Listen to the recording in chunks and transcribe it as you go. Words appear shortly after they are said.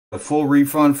a full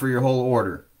refund for your whole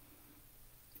order.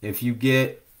 If you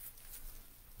get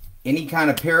any kind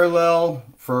of parallel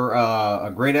for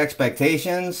a Great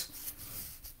Expectations,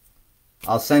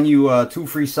 I'll send you 2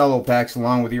 free cello packs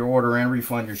along with your order and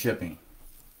refund your shipping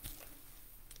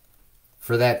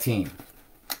for that team.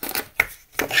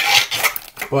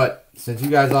 But since you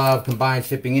guys all have combined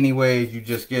shipping anyways, you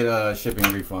just get a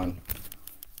shipping refund.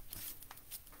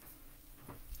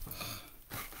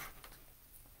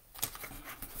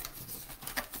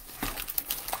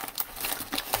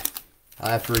 I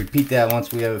have to repeat that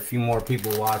once we have a few more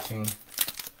people watching.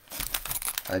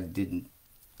 I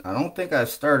don't think I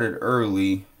started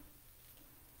early.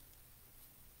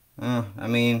 I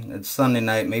mean, it's Sunday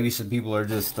night. Maybe some people are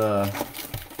just, I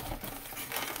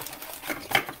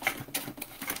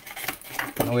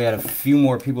know we had a few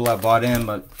more people that bought in,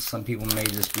 but some people may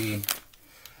just be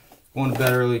going to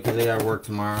bed early because they got work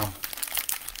tomorrow.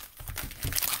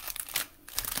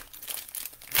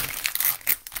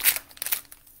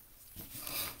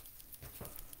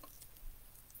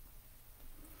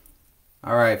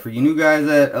 Alright, for you new guys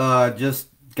that just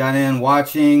got in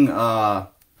watching, oh,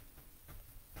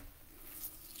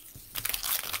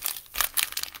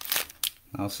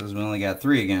 it says we only got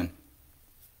 3 again.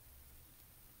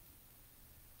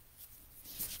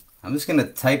 I'm just going to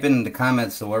type it in the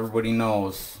comments so everybody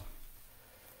knows.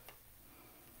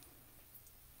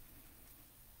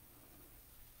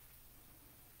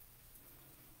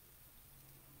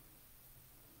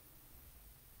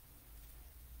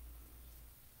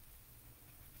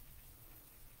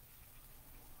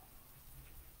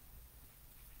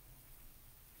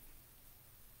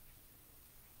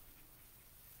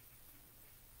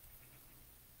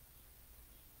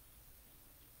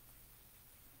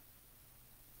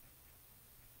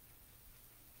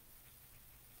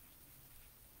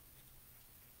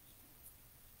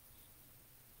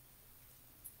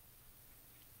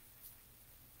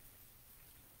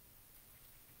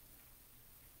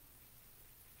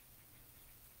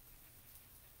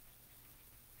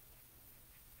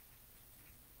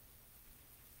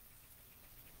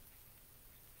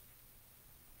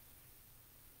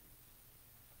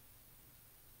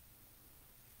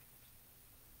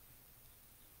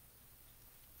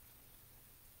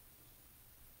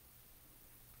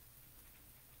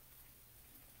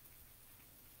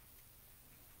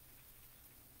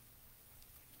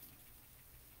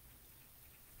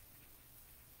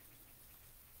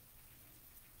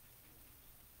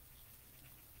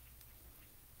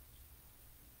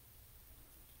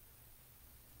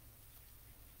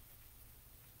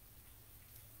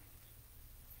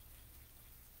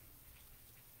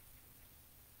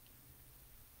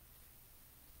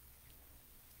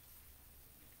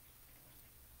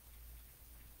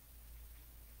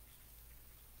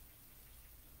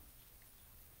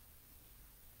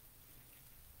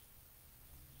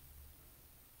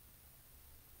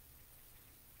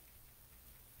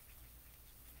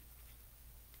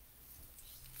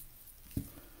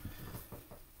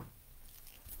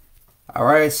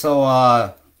 Alright, so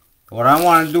what I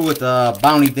want to do with the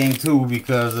bounty thing too,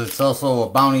 because it's also a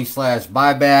bounty slash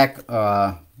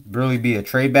buyback, really be a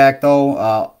trade back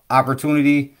though,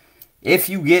 opportunity. If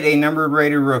you get a numbered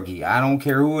rated rookie, I don't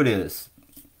care who it is.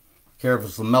 I don't care if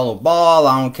it's Lamelo Ball,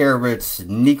 I don't care if it's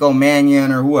Nico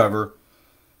Mannion or whoever.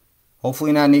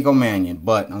 Hopefully not Nico Mannion,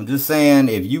 but I'm just saying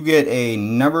if you get a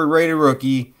numbered rated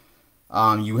rookie,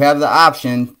 you have the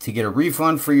option to get a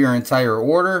refund for your entire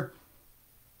order.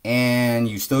 And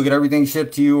you still get everything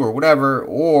shipped to you or whatever,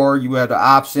 or you have the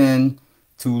option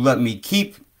to let me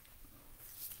keep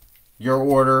your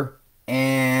order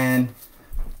and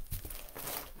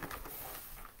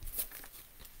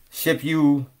ship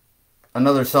you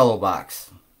another cello box.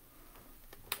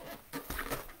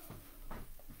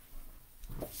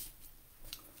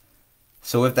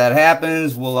 So if that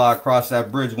happens, we'll cross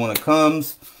that bridge when it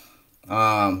comes.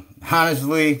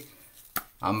 Honestly,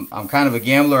 I'm kind of a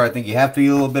gambler. I think you have to be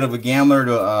a little bit of a gambler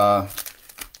to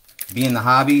be in the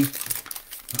hobby.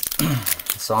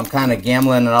 So I'm kind of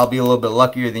gambling, and I'll be a little bit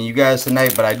luckier than you guys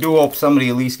tonight. But I do hope somebody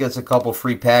at least gets a couple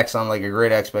free packs on like a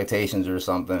Great Expectations or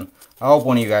something. I hope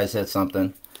one of you guys hit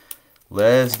something.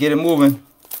 Let's get it moving.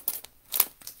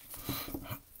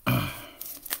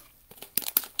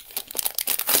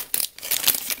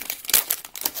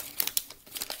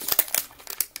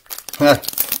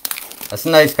 That's a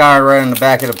nice card right on the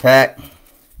back of the pack.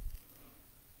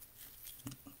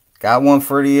 Got one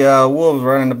for the Wolves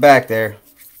right in the back there.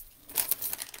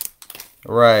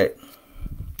 All right.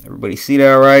 Everybody see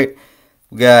that right?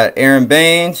 We got Aaron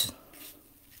Baines,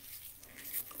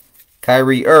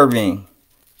 Kyrie Irving,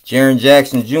 Jaren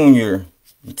Jackson Jr.,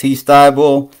 T.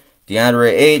 Stiebel,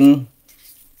 DeAndre Ayton,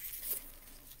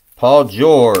 Paul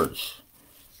George,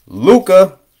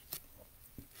 Luka,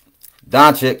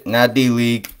 Doncic, not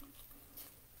D-League,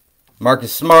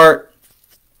 Marcus Smart,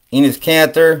 Enes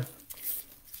Kanter,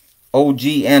 OG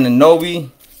Anunoby,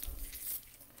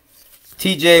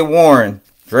 TJ Warren,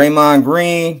 Draymond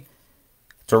Green,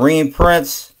 Taurean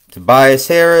Prince, Tobias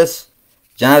Harris,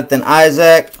 Jonathan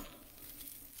Isaac.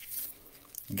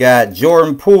 Got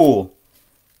Jordan Poole,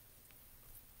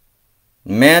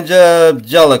 Manja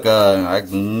Jellica, I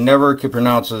never could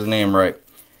pronounce his name right,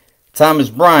 Thomas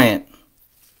Bryant,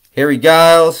 Harry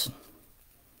Giles,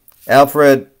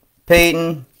 Alfred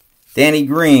Payton, Danny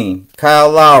Green, Kyle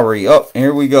Lowry. Oh,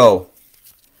 here we go.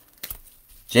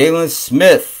 Jalen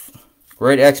Smith,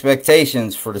 great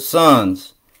expectations for the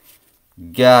Suns.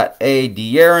 Got a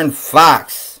De'Aaron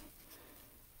Fox.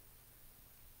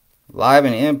 Live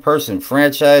and in-person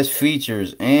franchise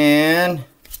features. And,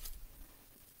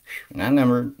 not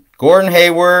numbered, Gordon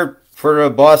Hayward for the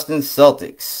Boston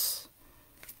Celtics.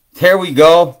 There we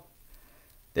go.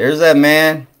 There's that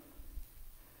man.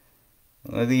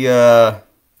 The,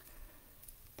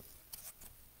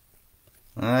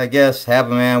 I guess, half a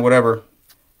man, whatever.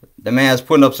 The man's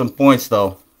putting up some points,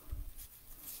 though.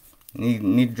 Need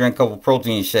to drink a couple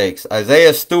protein shakes.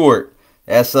 Isaiah Stewart.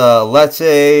 That's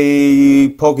Alexei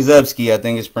Pokusevski, I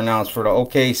think it's pronounced, for the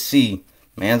OKC.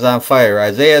 Man's on fire.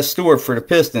 Isaiah Stewart for the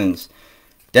Pistons.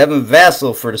 Devin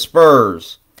Vassell for the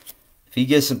Spurs. If he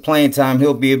gets some playing time,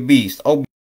 he'll be a beast. Oh,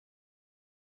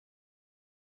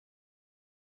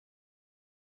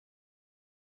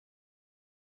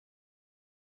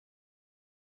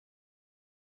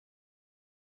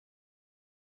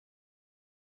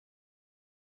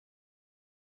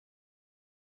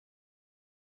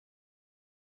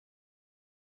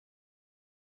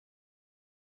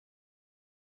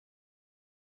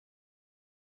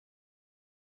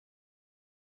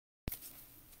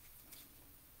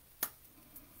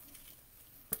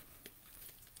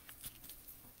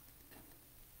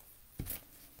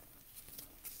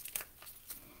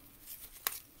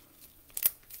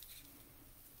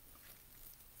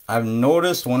 I've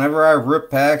noticed whenever I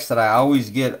rip packs that I always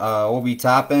get Obi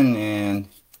Toppin and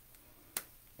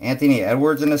Anthony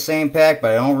Edwards in the same pack,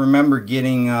 but I don't remember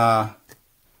getting the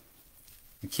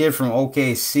kid from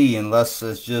OKC unless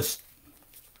I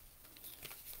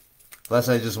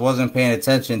just wasn't paying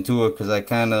attention to it because I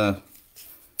kind of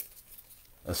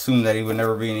assumed that he would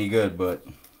never be any good, but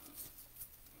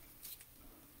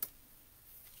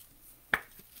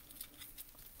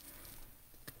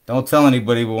don't tell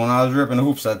anybody, but when I was ripping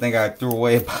hoops, I think I threw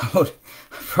away about,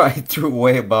 probably threw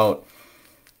away about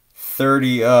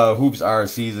 30 hoops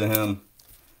RCs of him.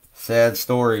 Sad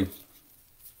story.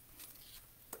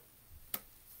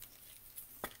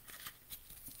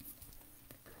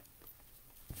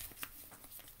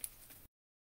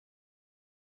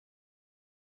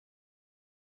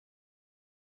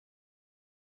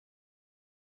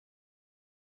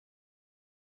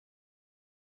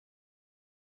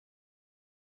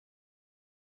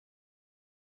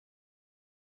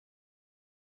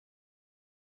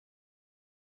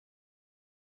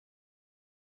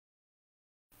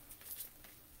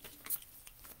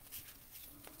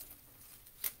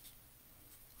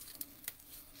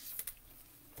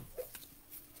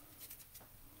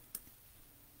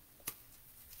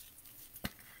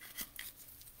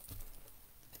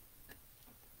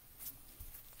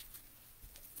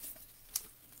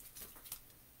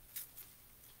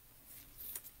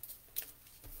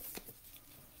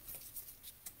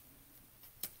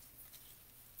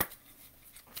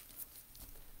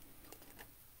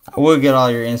 I will get all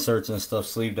your inserts and stuff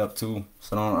sleeved up too,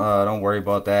 so don't worry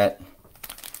about that.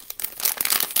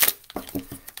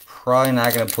 Probably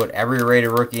not gonna put every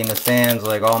rated rookie in the stands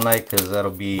like all night because that'll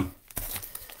be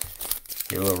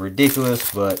a little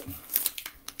ridiculous, but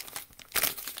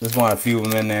just want a few of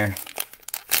them in there.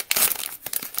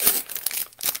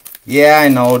 Yeah, I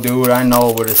know, dude, I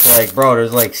know, but it's like, bro,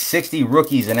 there's like 60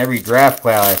 rookies in every draft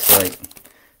class. Like,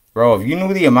 bro, if you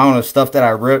knew the amount of stuff that I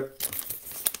ripped.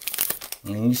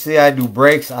 And you see I do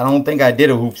breaks. I don't think I did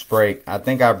a hoops break. I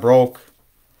think I broke.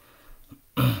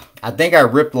 I think I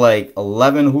ripped like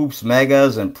 11 hoops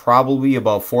megas and probably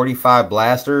about 45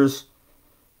 blasters.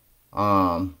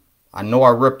 I know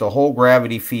I ripped a whole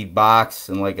gravity feed box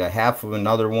and like a half of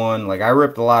another one. Like I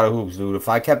ripped a lot of hoops, dude. If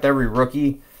I kept every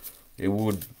rookie, it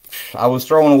would. I was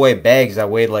throwing away bags that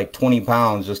weighed like 20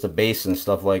 pounds just a base and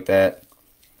stuff like that.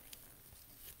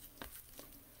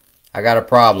 I got a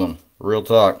problem. Real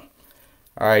talk.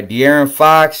 Alright, De'Aaron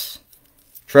Fox,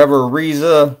 Trevor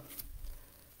Ariza,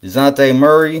 DeJounte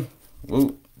Murray,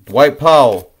 Dwight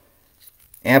Powell,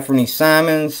 Anthony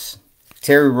Simons,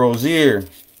 Terry Rozier.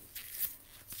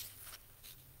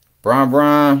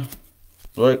 Bron.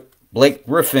 Blake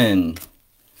Griffin.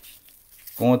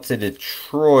 Going to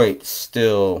Detroit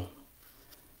still.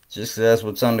 Just that's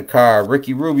what's on the card.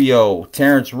 Ricky Rubio.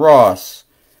 Terrence Ross.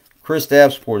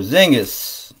 Kristaps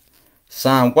Porzingis.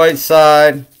 Son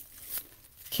Whiteside.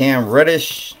 Cam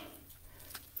Reddish.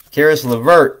 Karis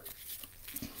LeVert.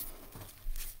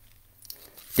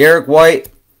 Derek White.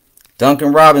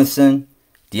 Duncan Robinson.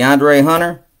 DeAndre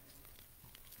Hunter.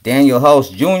 Daniel House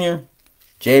Jr.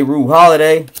 J. Rue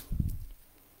Holiday.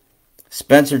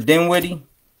 Spencer Dinwiddie.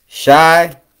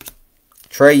 Shy.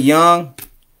 Trey Young.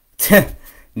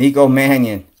 Nico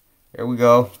Mannion. There we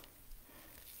go.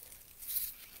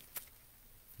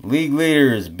 League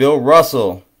leaders. Bill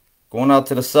Russell. Going out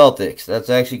to the Celtics. That's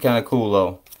actually kind of cool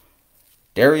though.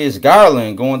 Darius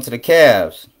Garland going to the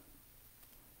Cavs.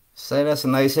 Say that's a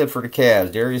nice hit for the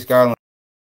Cavs. Darius Garland.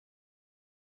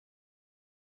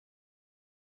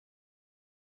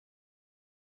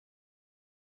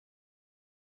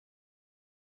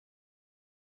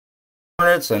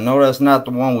 I know that's not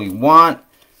the one we want.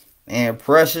 And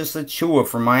Precious Achiuwa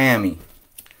from Miami.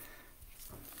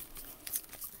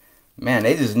 Man,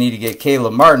 they just need to get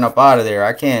Caleb Martin up out of there.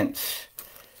 I can't.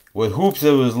 With hoops,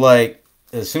 it was like,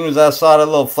 as soon as I saw that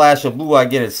little flash of blue, I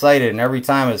get excited. And every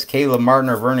time it's Caleb Martin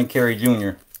or Vernon Carey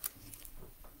Jr.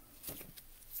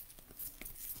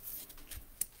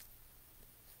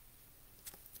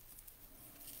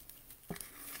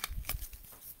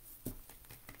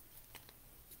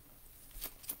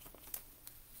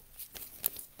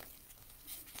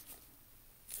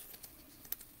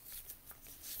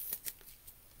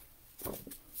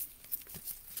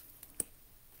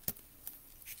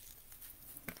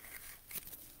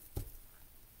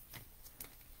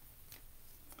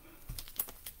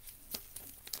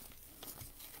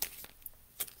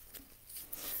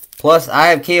 Plus, I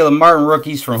have Caleb Martin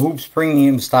rookies from Hoops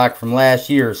Premium stock from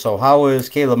last year. So, how is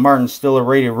Caleb Martin still a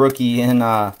rated rookie in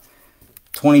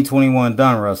 2021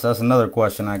 Donruss? That's another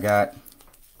question I got.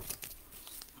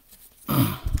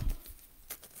 At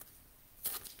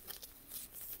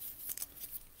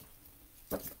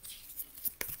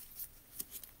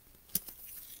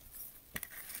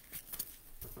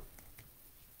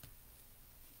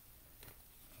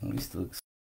least looks.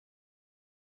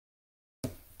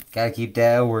 Gotta keep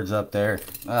that Edwards up there.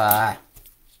 I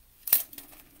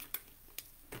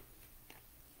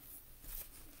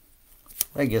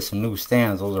get some new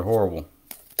stands. Those are horrible.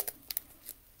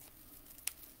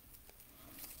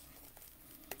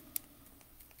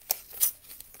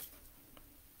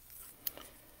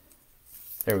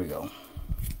 There we go.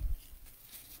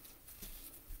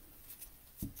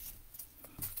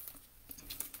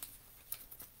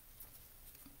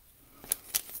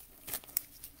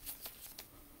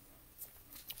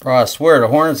 Bro, I swear, the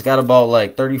Hornets got about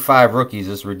like 35 rookies.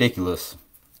 It's ridiculous.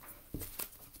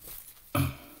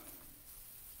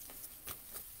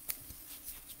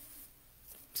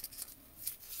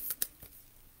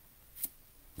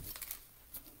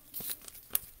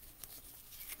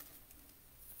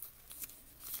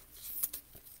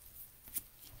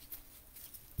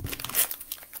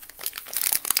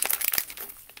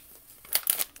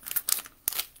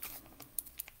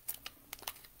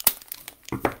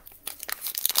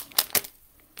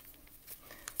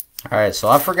 Alright, so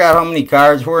I forgot how many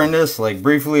cards were in this. Like,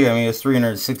 briefly, I mean, it's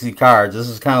 360 cards. This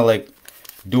is kind of like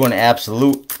doing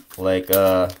absolute. Like,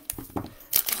 I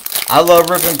love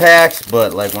ripping packs,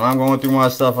 but, like, when I'm going through my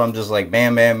stuff, I'm just like,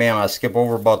 bam, bam, bam. I skip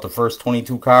over about the first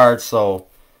 22 cards, so.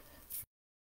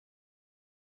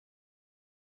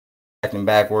 Acting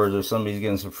backwards or somebody's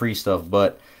getting some free stuff,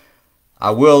 but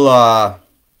I will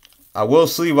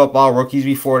sleeve up all rookies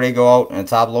before they go out and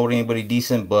top load anybody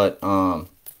decent, but,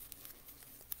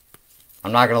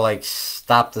 I'm not going to, like,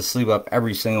 stop to sleeve up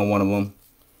every single one of them.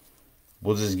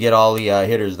 We'll just get all the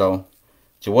hitters, though.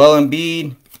 Joel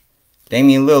Embiid,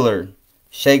 Damian Lillard,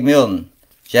 Shake Milton,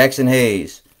 Jackson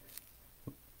Hayes,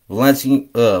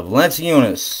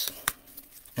 Valanciunas.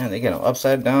 Man, they get them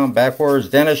upside down, backwards.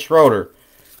 Dennis Schroeder,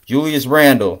 Julius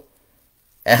Randle,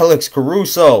 Alex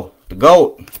Caruso, the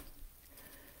GOAT,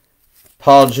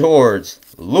 Paul George,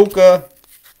 Luka,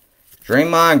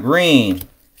 Draymond Green.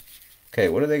 Okay,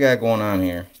 what do they got going on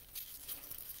here?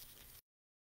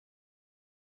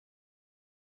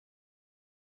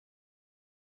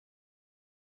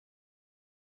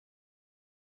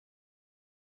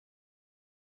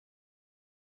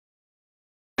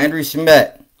 Andrew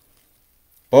Schmidt,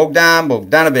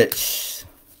 Bogdanovich,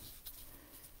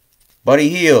 Buddy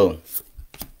Hield,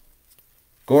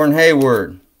 Gordon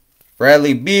Hayward,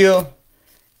 Bradley Beal,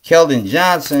 Keldon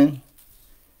Johnson,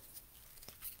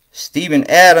 Steven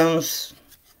Adams,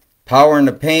 power in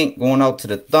the paint, going out to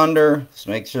the Thunder. Let's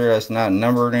make sure that's not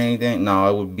numbered or anything. No,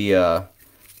 it would be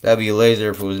that'd be a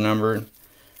laser if it was numbered.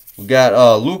 We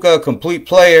got Luka, complete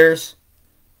players,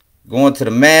 going to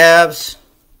the Mavs.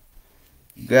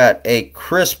 We got a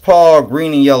Chris Paul,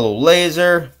 green and yellow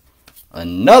laser.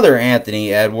 Another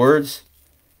Anthony Edwards.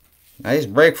 Nice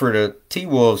break for the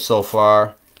T-Wolves so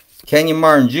far. Kenyon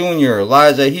Martin Jr.,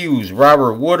 Elijah Hughes,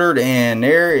 Robert Woodard, and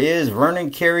there is Vernon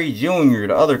Carey Jr.,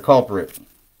 the other culprit.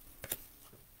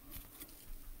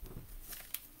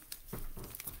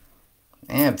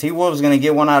 Damn, T-Wolves going to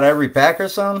get one out of every pack or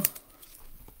something?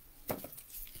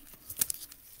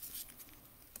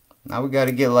 Now we got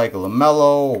to get like a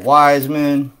Lamelo, a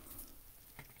Wiseman,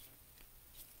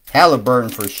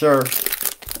 Halliburton for sure.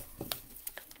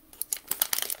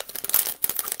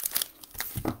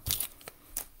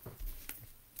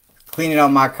 Cleaning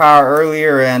up my car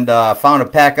earlier and found a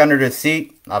pack under the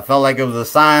seat. I felt like it was a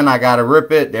sign. I got to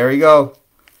rip it. There you go.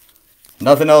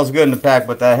 Nothing else good in the pack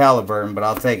but that Halliburton, but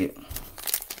I'll take it.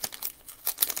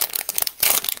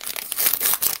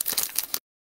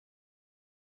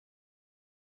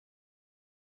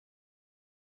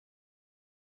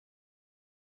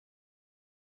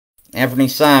 Anthony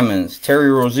Simons, Terry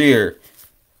Rozier,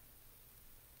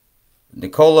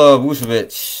 Nikola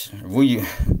Vucevic,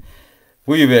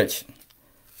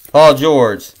 Paul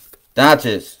George,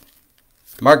 Doncic,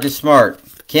 Marcus Smart,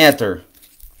 Cantor,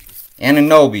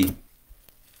 Anunoby,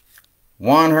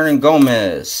 Juan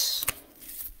Hernangomez,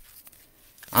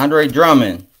 Andre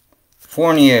Drummond,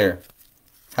 Fournier,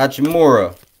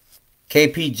 Hachimura,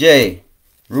 KPJ,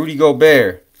 Rudy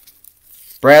Gobert,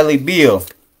 Bradley Beal,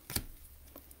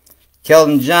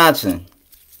 Keldon Johnson,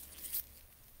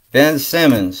 Ben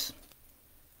Simmons,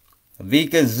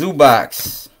 Ivica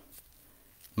Zubac,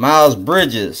 Miles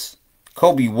Bridges,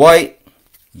 Kobe White,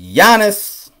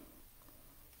 Giannis.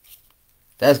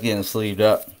 That's getting sleeved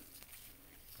up.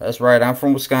 That's right, I'm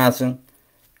from Wisconsin.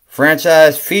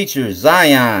 Franchise features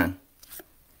Zion.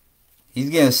 He's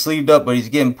getting sleeved up, but he's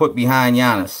getting put behind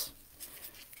Giannis.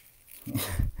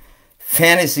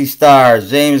 Fantasy Stars,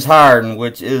 James Harden,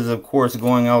 which is, of course,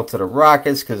 going out to the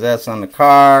Rockets because that's on the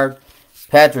card.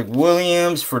 Patrick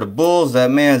Williams for the Bulls. That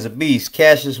man's a beast.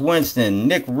 Cassius Winston,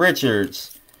 Nick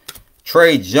Richards,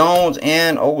 Trey Jones,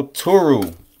 and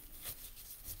Oturu.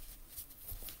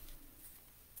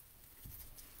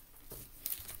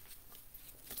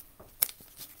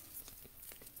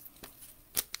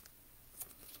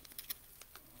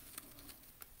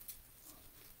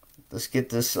 Let's get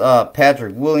this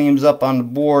Patrick Williams up on the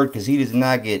board because he does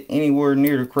not get anywhere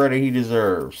near the credit he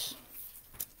deserves.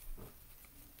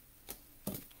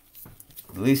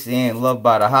 At least he ain't loved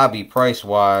by the hobby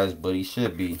price-wise, but he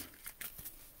should be.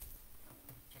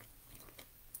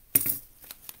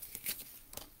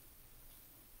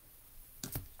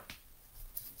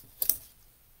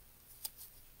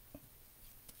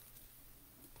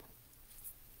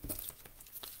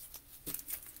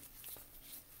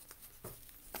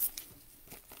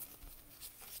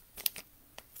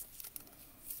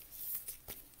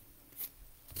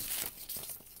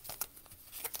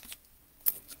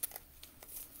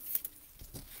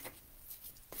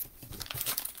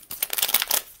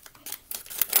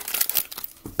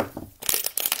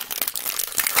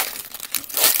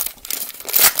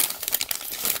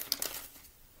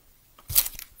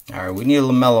 Alright, we need a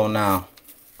Lamelo now.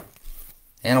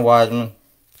 And a Wiseman.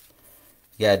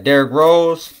 You got Derrick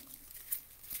Rose,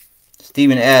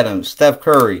 Steven Adams, Steph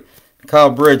Curry, Kyle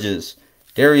Bridges,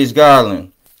 Darius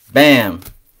Garland, Bam,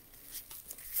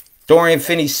 Dorian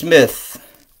Finney-Smith,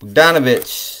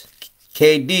 Bogdanovich,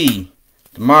 KD,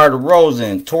 DeMar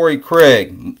DeRozan, Torrey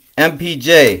Craig,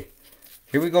 MPJ.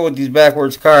 Here we go with these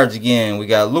backwards cards again. We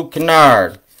got Luke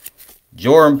Kennard,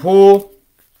 Jordan Poole,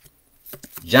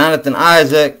 Jonathan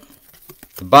Isaac,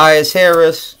 Tobias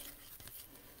Harris,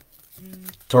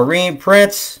 Taurean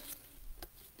Prince,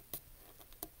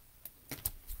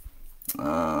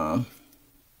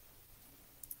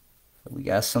 we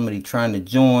got somebody trying to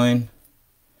join.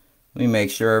 Let me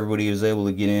make sure everybody is able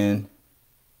to get in.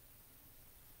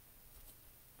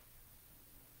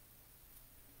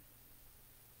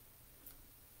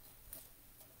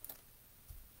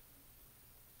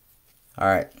 All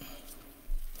right.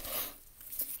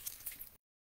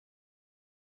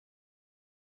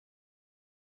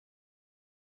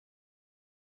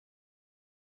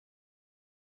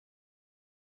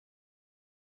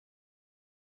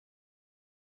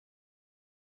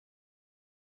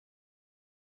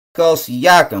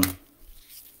 Siakam.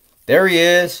 There he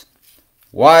is.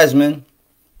 Wiseman.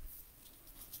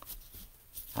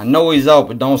 I know he's out,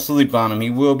 but don't sleep on him. He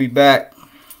will be back.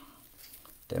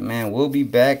 That man will be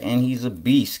back, and he's a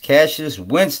beast. Cassius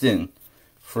Winston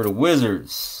for the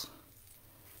Wizards.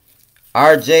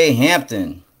 R.J.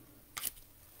 Hampton.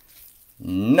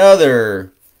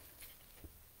 Another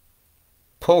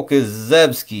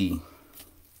Pokazevsky.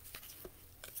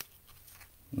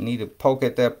 Need to poke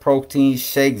at that protein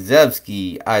shake.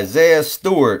 Zevsky. Isaiah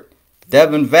Stewart.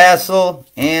 Devin Vassell.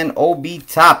 And Obi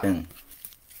Toppin.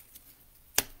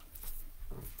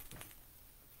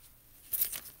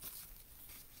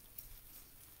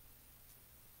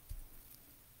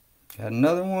 Got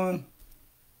another one.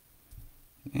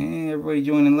 And everybody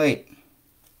joining late.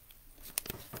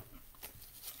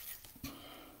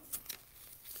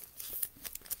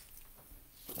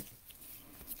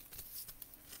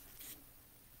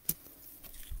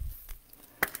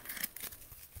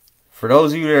 For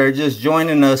those of you that are just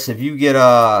joining us, if you get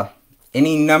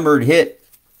any numbered hit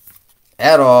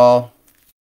at all,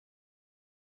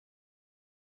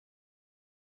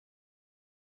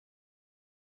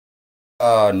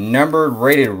 numbered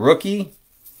rated rookie,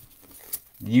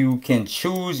 you can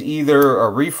choose either a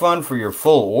refund for your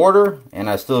full order and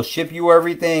I still ship you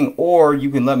everything, or you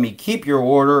can let me keep your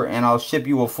order and I'll ship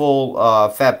you a full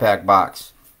fat pack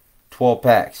box, 12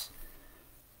 packs.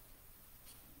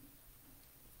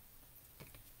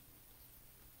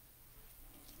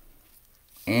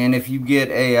 And if you get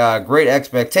a Great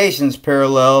Expectations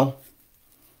parallel,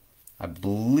 I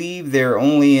believe they're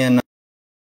only in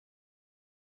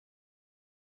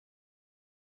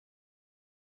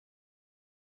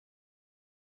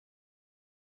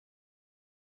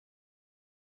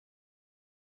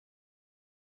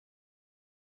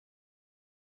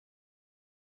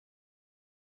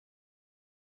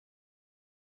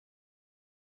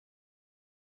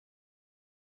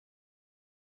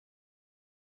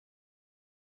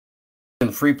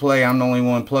free play. I'm the only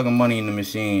one plugging money in the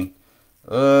machine.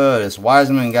 This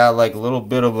Wiseman got like a little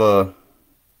bit of a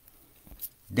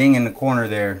ding in the corner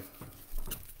there.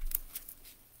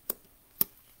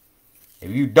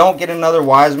 If you don't get another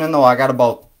Wiseman though, I got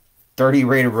about 30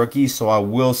 rated rookies, so I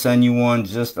will send you one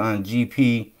just on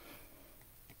GP.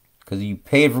 Because you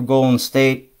paid for Golden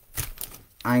State,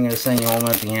 I ain't going to send you home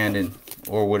empty-handed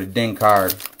or with a ding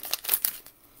card.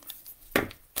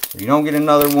 If you don't get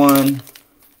another one,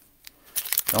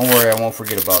 don't worry, I won't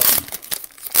forget about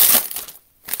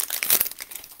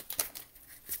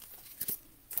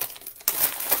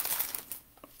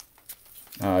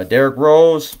you. Derrick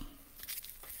Rose,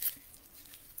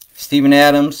 Steven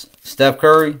Adams, Steph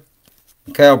Curry,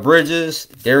 Mikal Bridges,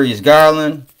 Darius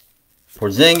Garland,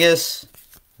 Porzingis,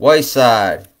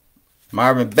 Whiteside,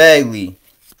 Marvin Bagley,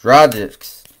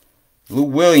 Dragic, Lou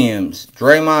Williams,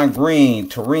 Draymond Green,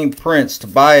 Taurean Prince,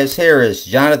 Tobias Harris,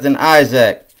 Jonathan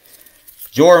Isaac,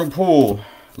 Jordan Poole,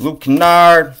 Luke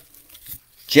Kennard,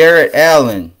 Jarrett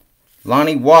Allen,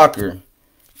 Lonnie Walker,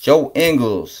 Joe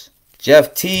Ingles,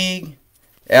 Jeff Teague,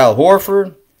 Al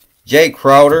Horford, Jay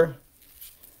Crowder.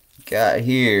 Got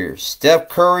here Steph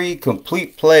Curry,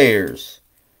 complete players.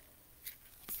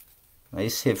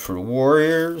 Nice hit for the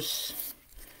Warriors.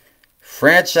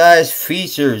 Franchise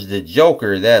features the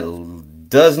Joker. That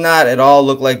does not at all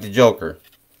look like the Joker.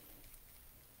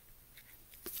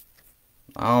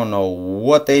 I don't know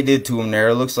what they did to him there.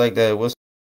 It looks like that was.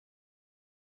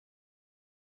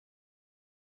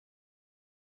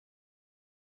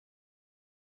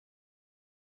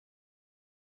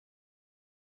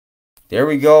 There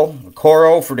we go.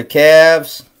 Coro for the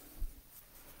Cavs.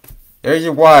 There's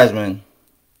your Wiseman.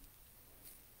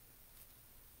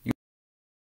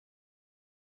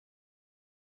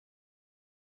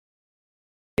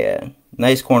 Yeah,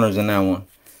 nice corners in that one.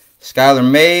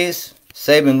 Skylar Mays,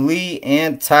 Saban Lee,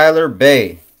 and Tyler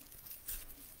Bay.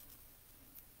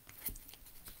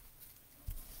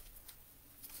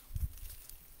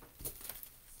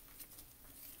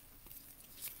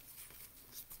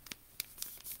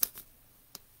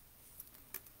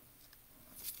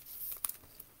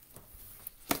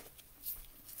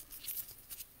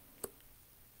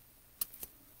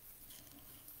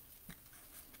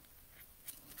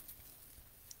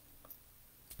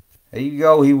 There you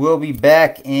go. He will be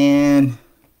back, and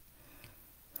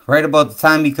right about the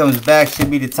time he comes back should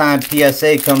be the time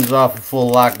PSA comes off a full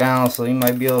lockdown, so you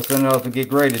might be able to send it out to get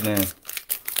graded then.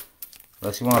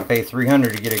 Unless you want to pay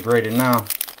 $300 to get it graded now.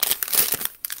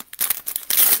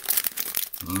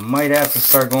 Might have to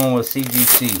start going with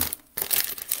CGC.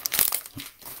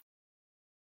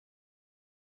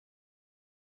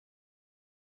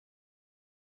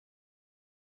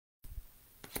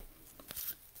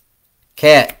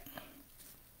 Cat.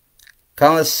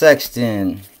 Colin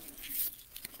Sexton.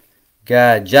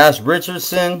 Got Josh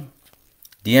Richardson.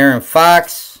 De'Aaron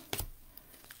Fox.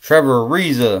 Trevor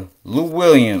Ariza, Lou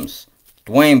Williams,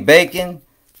 Dwayne Bacon,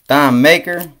 Don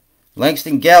Maker,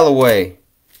 Langston Galloway,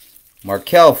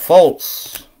 Markelle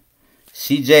Fultz,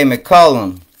 C.J.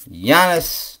 McCollum,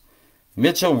 Giannis,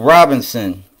 Mitchell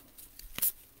Robinson,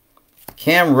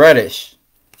 Cam Reddish,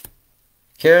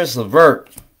 Karis LeVert,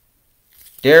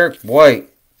 Derek White.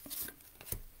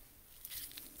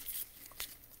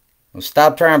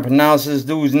 Stop trying to pronounce this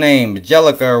dude's name,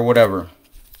 Angelica or whatever.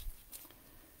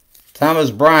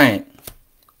 Thomas Bryant,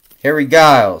 Harry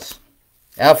Giles,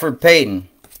 Alfred Payton,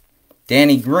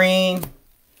 Danny Green,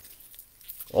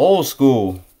 old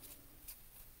school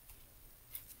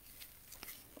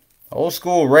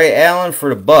Ray Allen for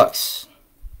the Bucks.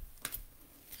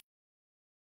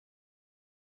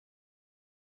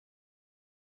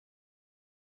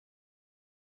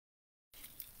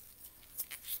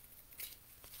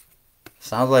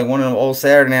 Sounds like one of them old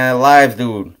Saturday Night Live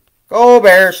dude. Go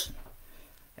Bears!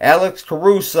 Alex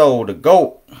Caruso, the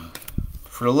GOAT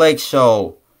for the Lake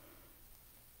Show.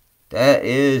 That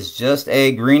is just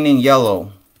a green and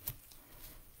yellow.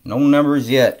 No numbers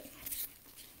yet.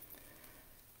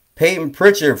 Peyton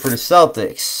Pritchard for the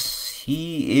Celtics.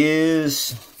 He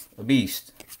is a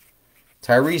beast.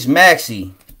 Tyrese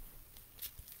Maxey,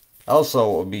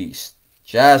 also a beast.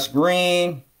 Josh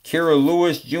Green, Kira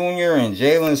Lewis Jr., and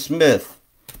Jalen Smith.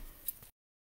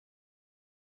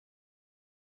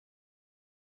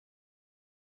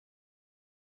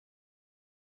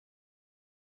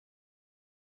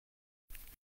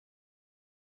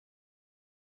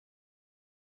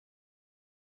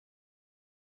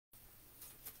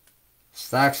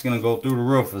 Stock's going to go through the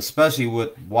roof, especially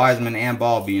with Wiseman and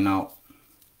Ball being out.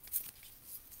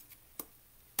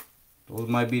 Those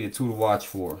might be the two to watch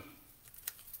for.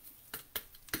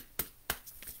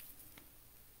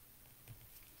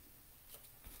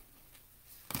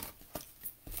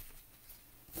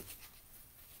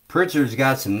 Pritchard's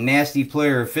got some nasty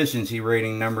player efficiency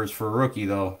rating numbers for a rookie,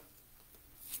 though.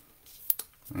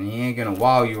 And he ain't going to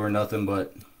wow you or nothing,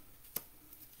 but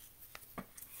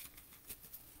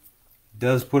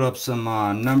does put up some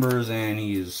numbers, and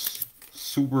he is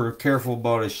super careful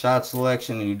about his shot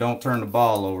selection, and you don't turn the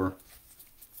ball over.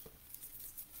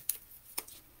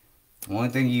 The only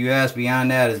thing you ask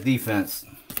beyond that is defense.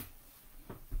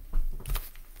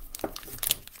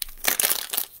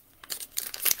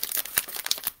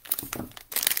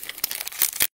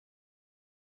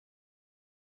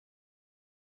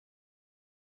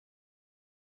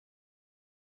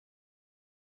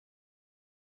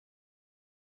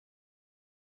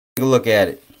 Take a look at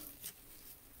it.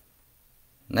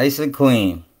 Nice and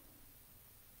clean.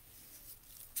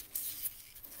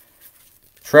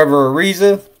 Trevor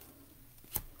Ariza,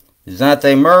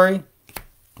 DeJounte Murray,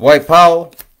 Dwight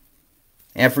Powell,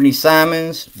 Anthony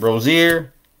Simons,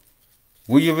 Rozier,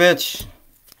 Vujovic,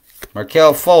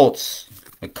 Markelle Fultz,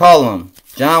 McCollum,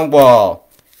 John Wall,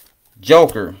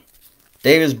 Joker,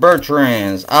 Davis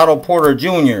Bertrands, Otto Porter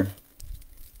Jr.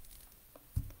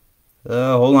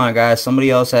 Hold on, guys. Somebody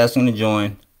else asking to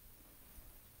join.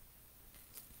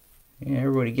 Yeah,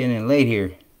 everybody getting in late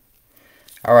here.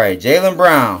 All right, Jaylen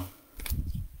Brown,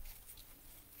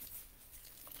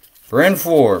 Bryn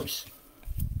Forbes,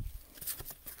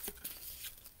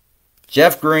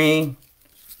 Jeff Green,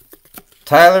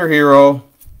 Tyler Hero,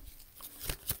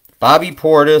 Bobby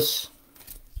Portis,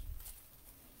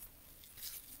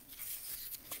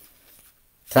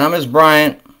 Thomas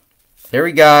Bryant,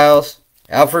 Harry Giles,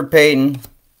 Alfred Payton,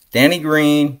 Danny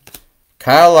Green,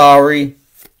 Kyle Lowry,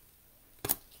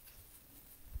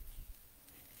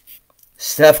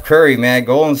 Steph Curry, man.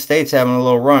 Golden State's having a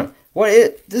little run.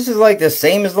 This is like the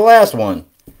same as the last one.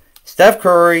 Steph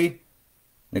Curry,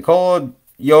 Nikola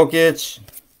Jokic.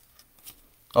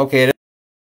 Okay, this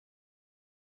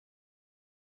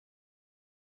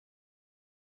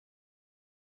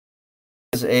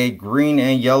is a green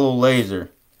and yellow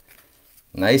laser.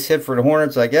 Nice hit for the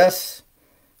Hornets, I guess.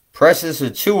 Precious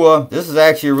Achiuwa. This is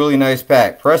actually a really nice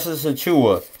pack. Precious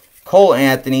Achiuwa, Cole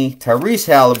Anthony, Tyrese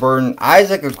Halliburton,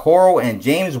 Isaac Okoro, and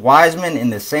James Wiseman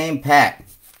in the same pack.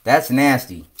 That's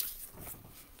nasty.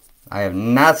 I have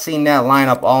not seen that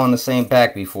lineup all in the same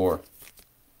pack before.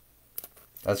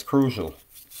 That's crucial.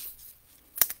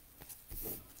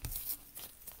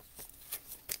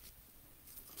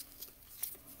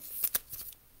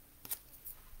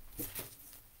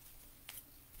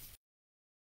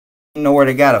 You know where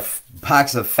they got a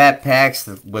box of fat packs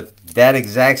with that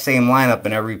exact same lineup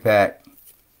in every pack.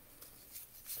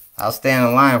 I'll stand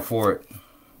in line for it.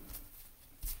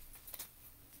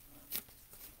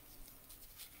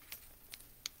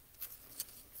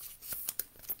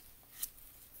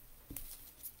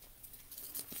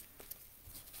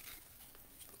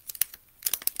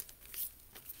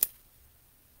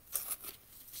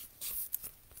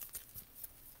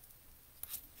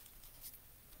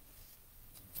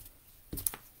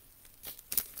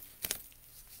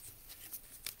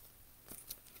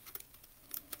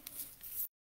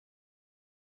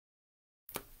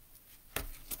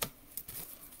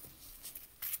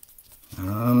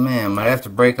 Oh man, might have to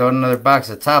break out another box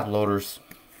of top loaders.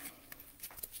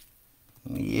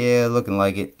 Yeah, looking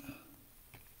like it.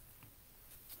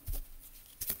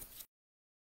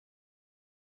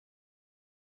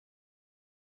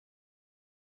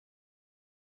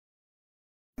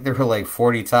 There were like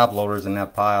 40 top loaders in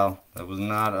that pile. That was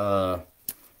not a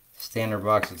standard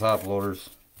box of top loaders.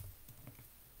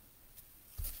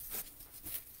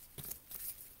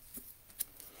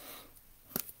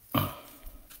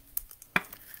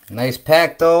 Nice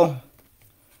pack though.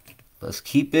 Let's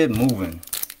keep it moving.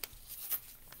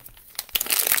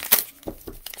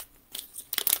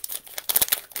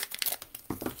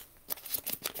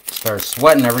 Start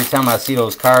sweating every time I see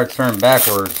those cards turn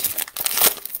backwards.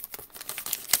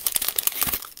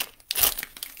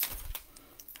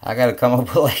 I gotta come up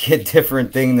with like a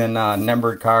different thing than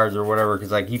numbered cards or whatever,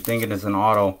 because I keep thinking it's an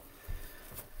auto.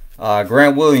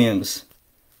 Grant Williams,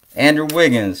 Andrew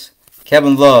Wiggins,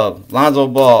 Kevin Love, Lonzo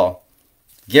Ball,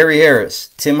 Gary Harris,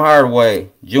 Tim Hardaway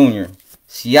Jr.,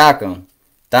 Siakam,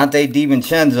 Dante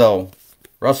DiVincenzo,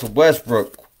 Russell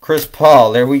Westbrook, Chris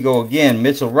Paul, there we go again,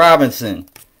 Mitchell Robinson,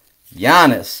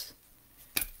 Giannis,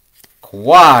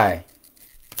 Kawhi.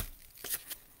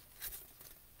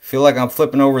 Feel like I'm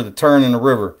flipping over the turn in the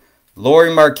river. Lauri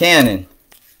Markkanen,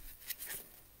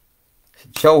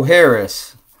 Joe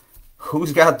Harris.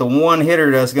 Who's got the one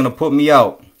hitter that's going to put me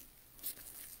out?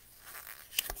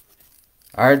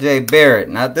 RJ Barrett,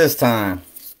 not this time.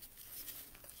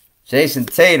 Jason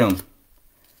Tatum,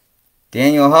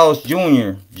 Daniel House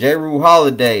Jr., J. Rue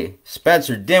Holiday,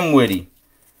 Spencer Dinwiddie,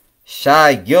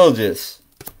 Shai Gilgeous,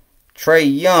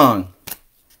 Trae Young.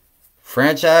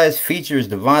 Franchise features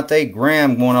Devontae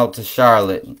Graham going out to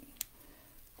Charlotte.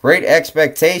 Great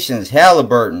expectations,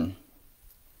 Halliburton.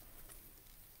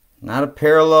 Not a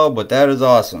parallel, but that is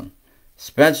awesome.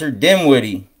 Spencer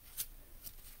Dinwiddie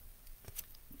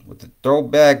with the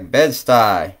throwback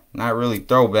Bed-Stuy. Not really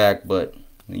throwback, but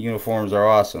the uniforms are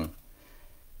awesome.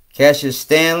 Cassius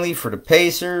Stanley for the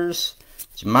Pacers.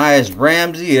 Jamias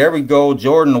Ramsey, there we go.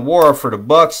 Jordan Nwora for the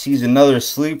Bucks. He's another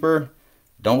sleeper.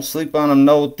 Don't sleep on him,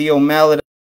 no Theo Maledon.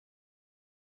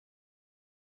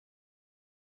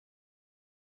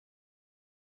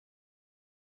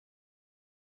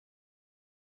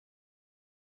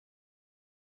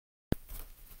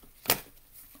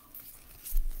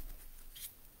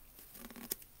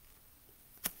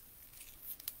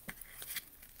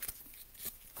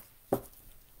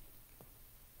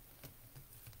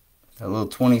 That little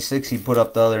 26 he put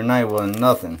up the other night wasn't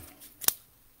nothing.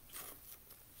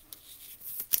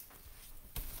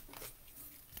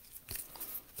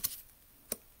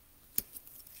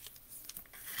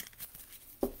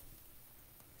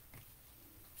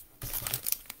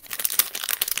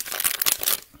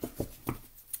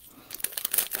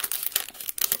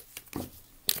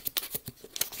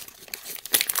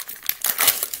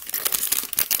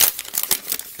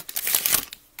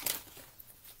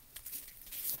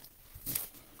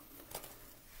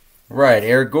 Right,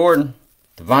 Eric Gordon,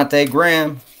 Devontae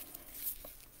Graham,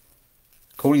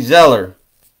 Cody Zeller,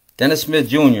 Dennis Smith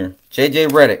Jr., J.J.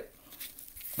 Redick,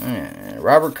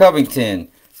 Robert Covington,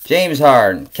 James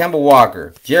Harden, Kemba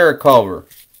Walker, Jarrett Culver,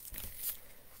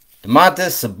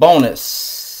 Domantas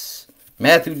Sabonis,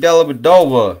 Matthew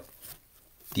Dellavedova,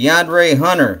 DeAndre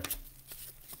Hunter,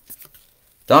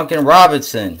 Duncan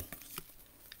Robinson,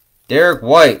 Derek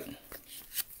White,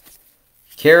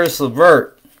 Karis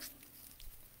LeVert,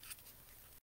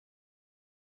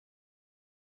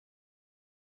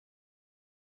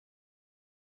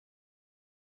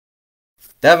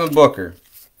 Devin Booker,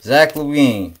 Zach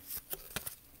LaVine,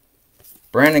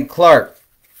 Brandon Clark,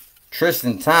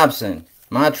 Tristan Thompson,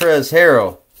 Montrezl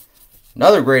Harrell.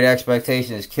 Another great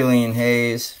expectation is Killian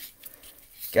Hayes.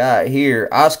 Got here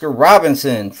Oscar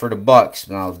Robinson for the Bucks.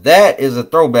 Now that is a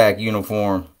throwback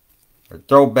uniform, or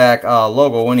throwback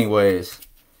logo anyways.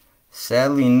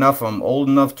 Sadly enough, I'm old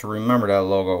enough to remember that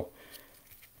logo.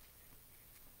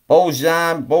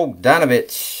 Bojan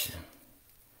Bogdanovic.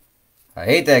 I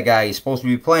hate that guy. He's supposed to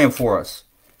be playing for us.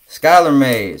 Skylar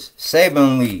Mays,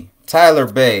 Saban Lee, Tyler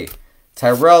Bay,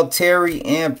 Tyrell Terry,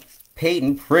 and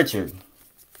Peyton Pritchard.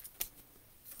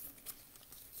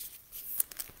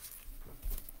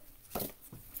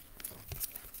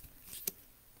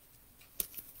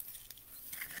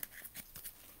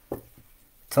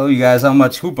 Tell you guys how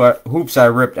much hoops I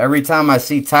ripped. Every time I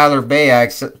see Tyler Bay, I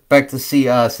expect to see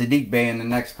Sadiq Bey in the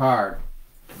next card.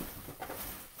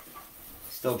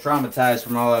 Still traumatized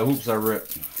from all that hoops I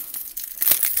ripped.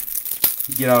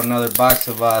 Get out another box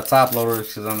of top loaders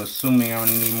because I'm assuming I'm going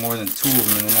to need more than 2 of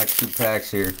them in the next 2 packs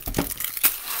here.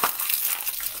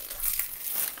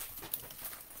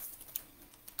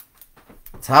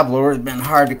 Top loader's been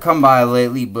hard to come by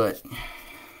lately, but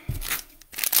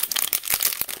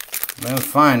I've been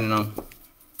finding them.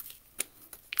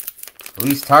 At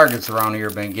least Targets around here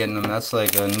been getting them. That's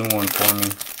like a new one for me.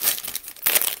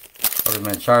 I've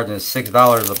been charging $6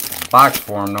 a box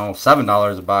for them, no,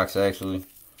 $7 a box actually.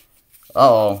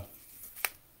 Uh-oh.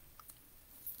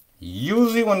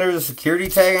 Usually when there's a security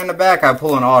tag on the back, I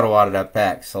pull an auto out of that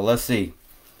pack. So let's see.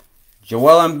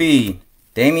 Joel Embiid,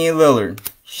 Damian Lillard,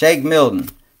 Shake Milton,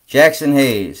 Jackson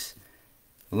Hayes,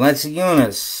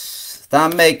 Valanciunas,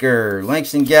 Thon Maker,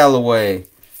 Langston Galloway,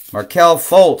 Markelle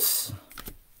Fultz,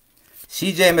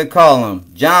 CJ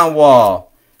McCollum, John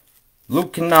Wall,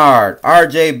 Luke Kennard,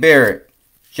 RJ Barrett,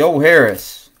 Joe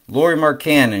Harris, Lauri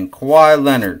Markkanen, Kawhi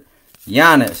Leonard,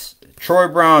 Giannis, Troy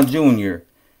Brown Jr.,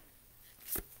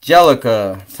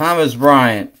 Jellica, Thomas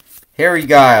Bryant, Harry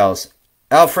Giles,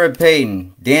 Alfred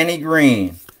Payton, Danny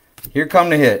Green. Here come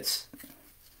the hits.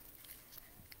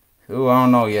 Ooh, I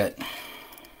don't know yet.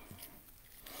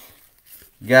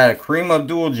 Got a Kareem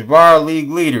Abdul-Jabbar League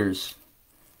Leaders.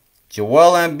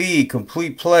 Joel Embiid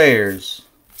Complete Players.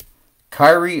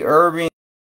 Kyrie Irving.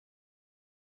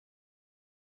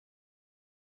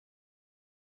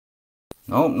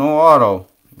 Nope, no auto.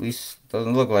 At least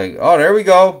doesn't look like. Oh, there we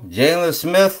go. Jalen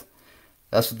Smith.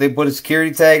 That's what they put a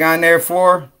security tag on there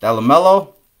for. That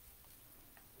Lamelo.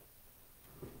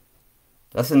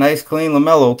 That's a nice clean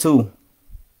Lamelo too.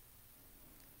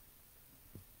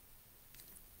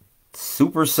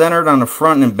 Super centered on the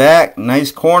front and back.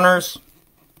 Nice corners.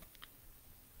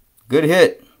 Good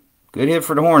hit. Good hit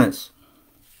for the Hornets.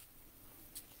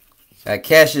 Got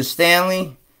Cassius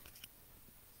Stanley.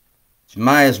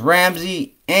 Jamias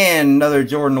Ramsey. And another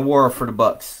Jordan Nwora for the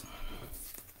Bucks.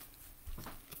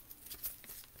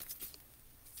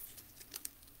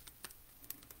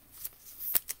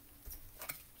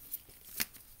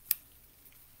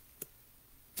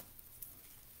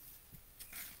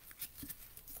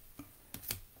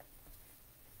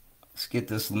 Let's get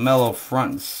this Lamelo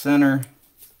front and center.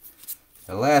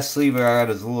 The last sleeve I got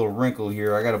is a little wrinkle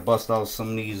here. I got to bust out some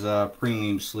of these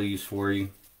premium sleeves for you.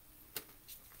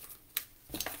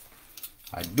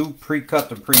 I do pre-cut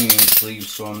the premium sleeves,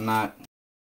 so I'm not.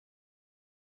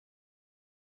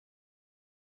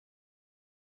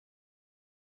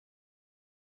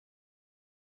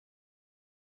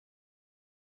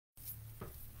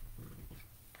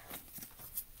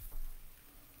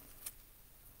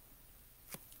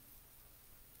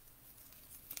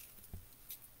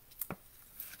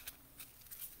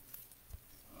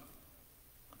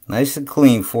 Nice and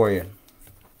clean for you.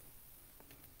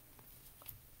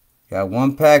 Got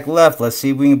one pack left. Let's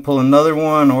see if we can pull another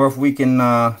one, or if we can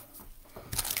maybe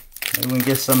we can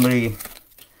get somebody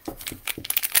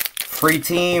free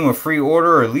team or free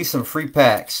order, or at least some free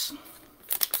packs.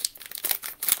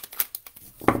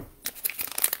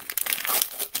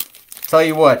 Tell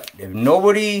you what, if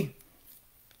nobody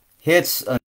hits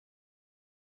a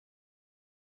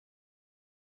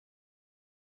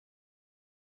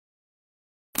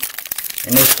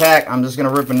in this pack, I'm just gonna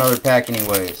rip another pack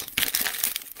anyways.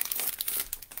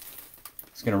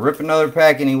 It's gonna rip another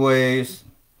pack anyways,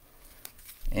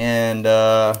 and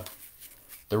the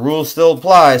rules still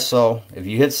apply. So if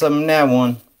you hit something in that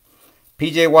one,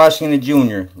 P.J. Washington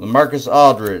Jr., LaMarcus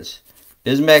Aldridge,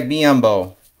 Bismack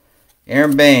Biyombo,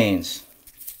 Aaron Baines,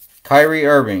 Kyrie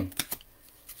Irving,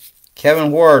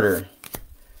 Kevin Huerter,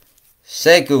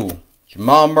 Sekou,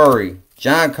 Jamal Murray,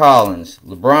 John Collins,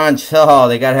 LeBron. Oh,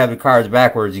 they gotta have the cards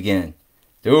backwards again,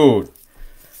 dude.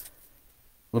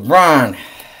 LeBron.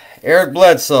 Eric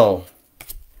Bledsoe,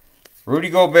 Rudy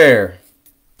Gobert,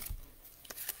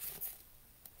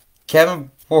 Kevin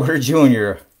Porter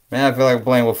Jr. Man, I feel like I'm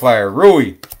playing with fire.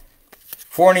 Rui,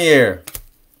 Fournier,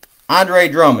 Andre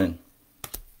Drummond,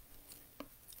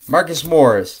 Marcus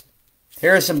Morris,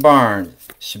 Harrison Barnes,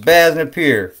 Shabazz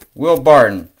Napier, Will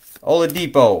Barton,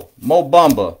 Oladipo, Mo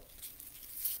Bamba,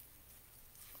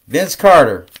 Vince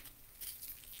Carter,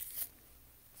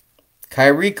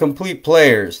 Kyrie Complete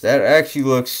Players. That actually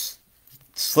looks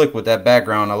slick with that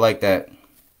background. I like that.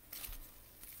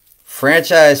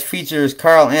 Franchise features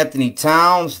Karl Anthony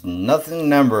Towns. Nothing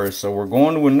numbers. So we're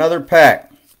going to another pack.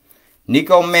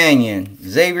 Nico Mannion,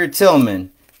 Xavier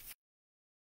Tillman.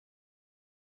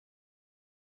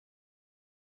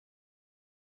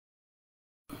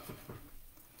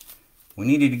 We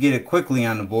needed to get it Quickley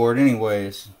on the board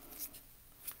anyways.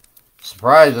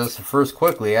 Surprised us the first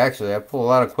Quickley, actually. I pull a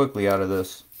lot of Quickley out of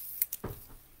this.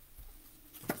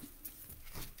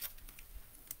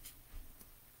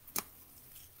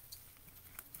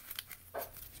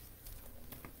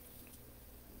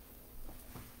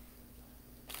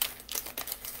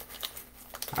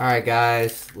 Alright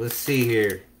guys, let's see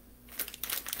here.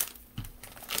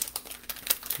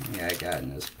 Yeah, I got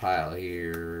in this pile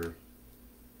here.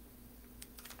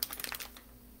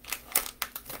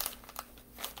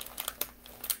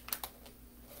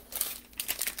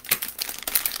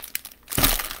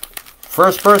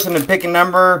 First person to pick a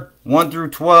number 1 through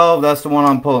 12, that's the one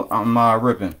I'm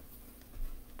ripping.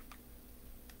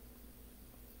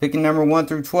 Pick a number 1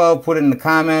 through 12, put it in the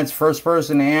comments. First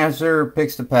person to answer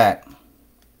picks the pack.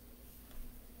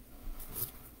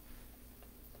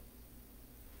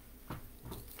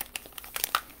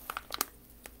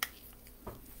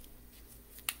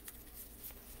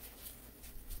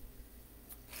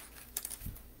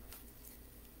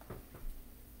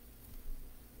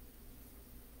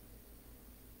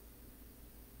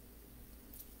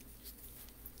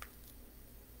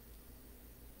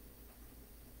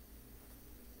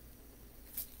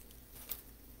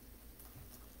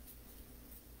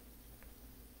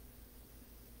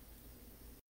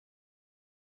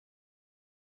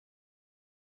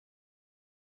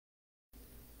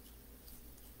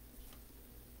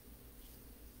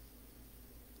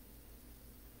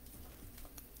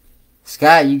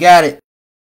 Scott, you got it.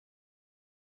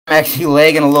 I'm actually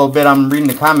lagging a little bit. I'm reading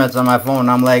the comments on my phone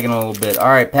and I'm lagging a little bit.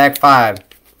 Alright, pack 5.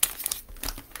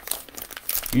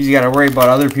 Usually gotta worry about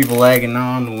other people lagging.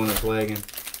 Now I'm the one that's lagging.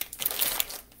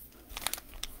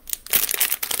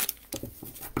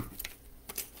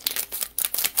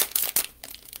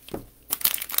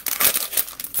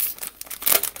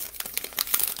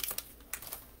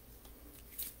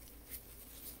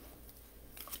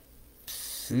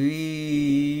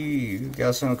 See, you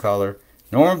got some color.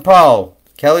 Norman Powell,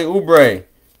 Kelly Oubre,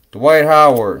 Dwight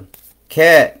Howard,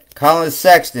 Cat, Colin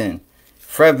Sexton,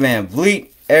 Fred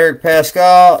VanVleet, Eric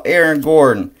Pascal, Aaron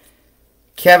Gordon,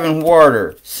 Kevin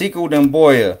Huerter, Sekou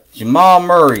Demboya, Jamal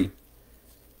Murray,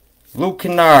 Luke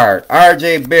Kennard,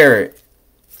 R.J. Barrett,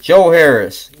 Joe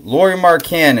Harris, Lauri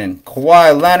Markkanen,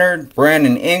 Kawhi Leonard,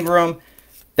 Brandon Ingram,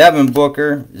 Devin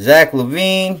Booker, Zach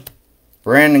LaVine,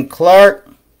 Brandon Clark,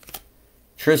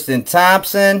 Tristan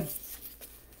Thompson,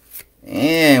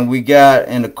 and we got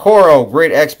in the Coro,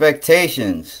 Great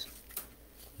Expectations.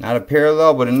 Not a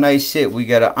parallel, but a nice hit. We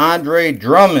got an Andre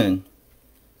Drummond.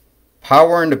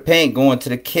 Power in the paint going to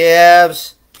the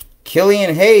Cavs.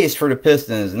 Killian Hayes for the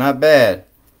Pistons. Not bad.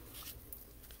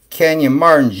 Kenyon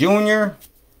Martin Jr.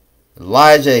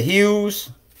 Elijah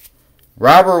Hughes.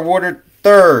 Robert Woodard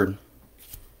III.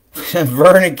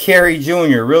 Vernon Carey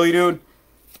Jr. Really, dude?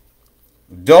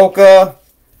 Doka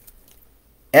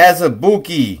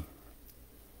Azubuike.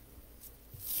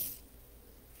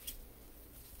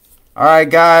 Alright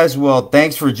guys, well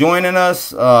thanks for joining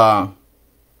us. I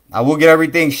will get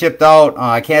everything shipped out.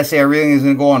 I can't say everything is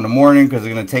going to go in the morning because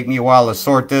it's going to take me a while to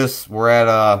sort this. We're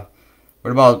at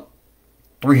about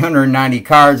 390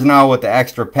 cards now with the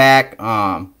extra pack.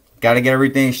 Got to get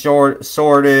everything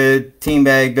sorted, team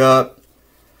bagged up,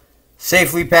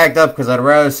 safely packed up, because I'd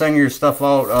rather send your stuff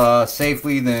out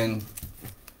safely than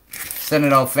send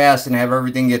it out fast and have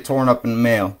everything get torn up in the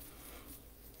mail.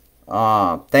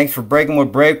 Thanks for breaking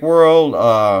with Break World.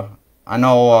 I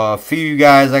know a few of you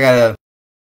guys, I gotta